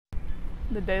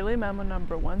The Daily Memo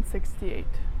number 168.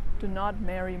 Do not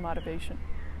marry motivation.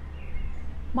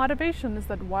 Motivation is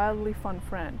that wildly fun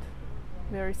friend.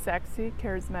 Very sexy,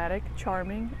 charismatic,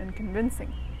 charming, and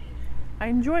convincing. I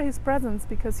enjoy his presence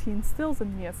because he instills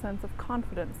in me a sense of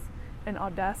confidence and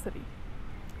audacity.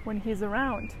 When he's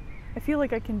around, I feel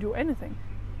like I can do anything.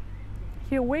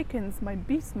 He awakens my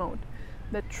beast mode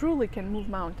that truly can move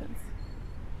mountains.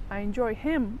 I enjoy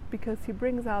him because he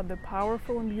brings out the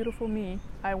powerful and beautiful me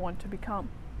I want to become.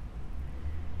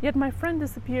 Yet my friend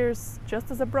disappears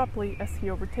just as abruptly as he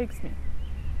overtakes me.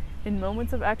 In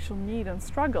moments of actual need and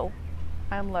struggle,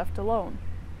 I am left alone.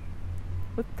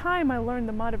 With time, I learned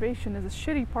that motivation is a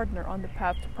shitty partner on the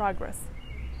path to progress.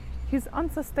 He's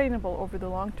unsustainable over the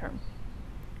long term.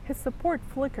 His support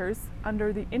flickers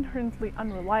under the inherently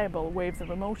unreliable waves of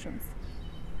emotions.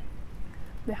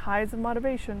 The highs of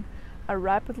motivation are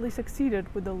rapidly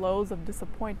succeeded with the lows of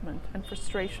disappointment and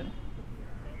frustration.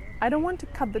 I don't want to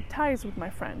cut the ties with my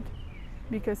friend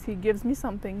because he gives me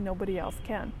something nobody else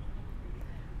can.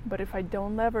 But if I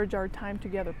don't leverage our time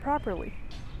together properly,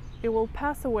 it will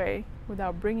pass away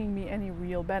without bringing me any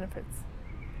real benefits.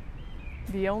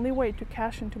 The only way to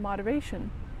cash into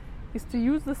motivation is to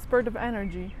use the spurt of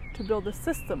energy to build a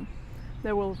system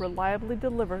that will reliably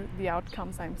deliver the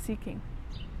outcomes I'm seeking.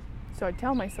 So I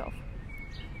tell myself,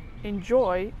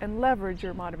 enjoy and leverage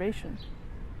your motivation,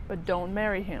 but don't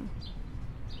marry him.